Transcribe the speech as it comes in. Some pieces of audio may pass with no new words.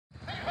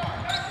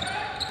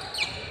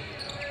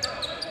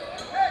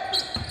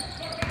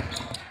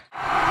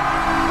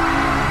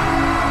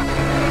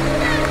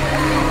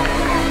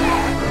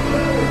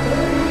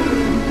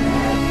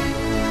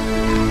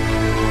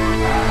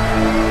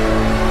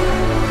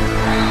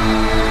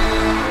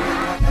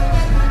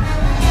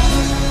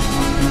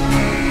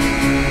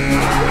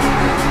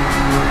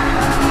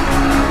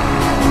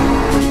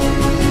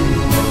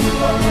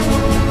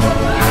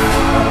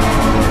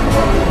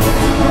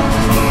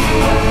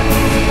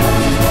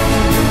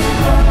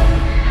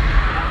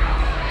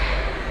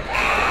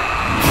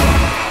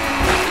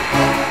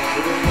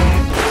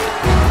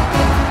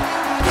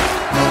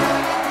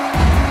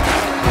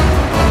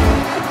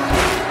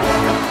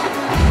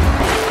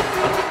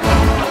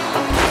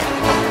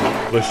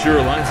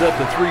LeSure lines up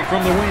the three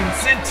from the wing.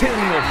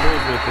 Centennial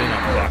pulls within a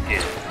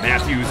bucket.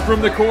 Matthews from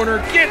the corner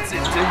gets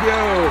it to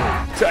go.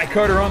 Ty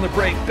Carter on the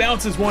break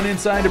bounces one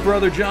inside to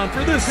Brother John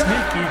for the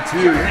sneaky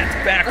two. That's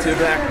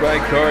back-to-back by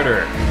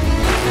Carter.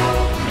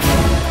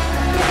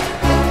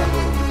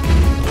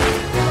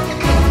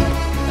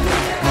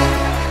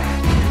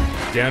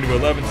 Down to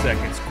 11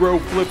 seconds.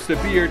 Grove flips to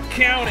Beard.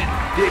 Count it.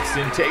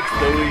 Dixon takes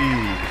the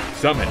lead.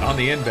 Summit on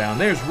the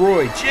inbound. There's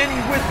Roy. Jenny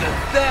with the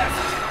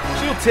theft.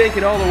 She'll take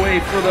it all the way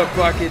for the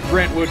bucket.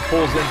 Brentwood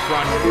pulls in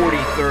front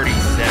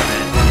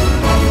 40-37.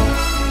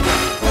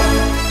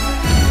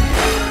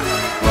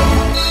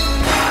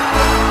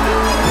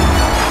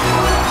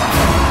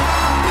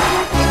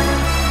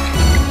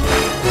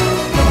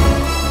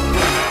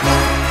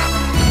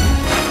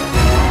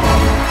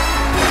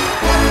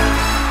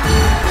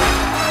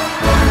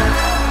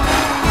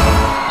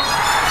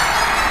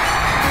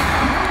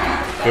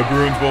 The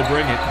Bruins will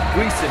bring it.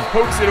 Gleason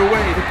pokes it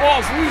away. The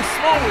ball's loose.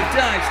 Smallwood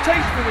dives.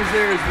 Teichman is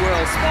there as well.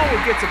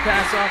 Smallwood gets a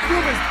pass off.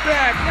 From his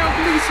back. Now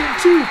Gleason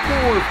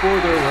 2-4 for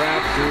the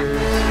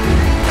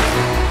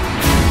Raptors.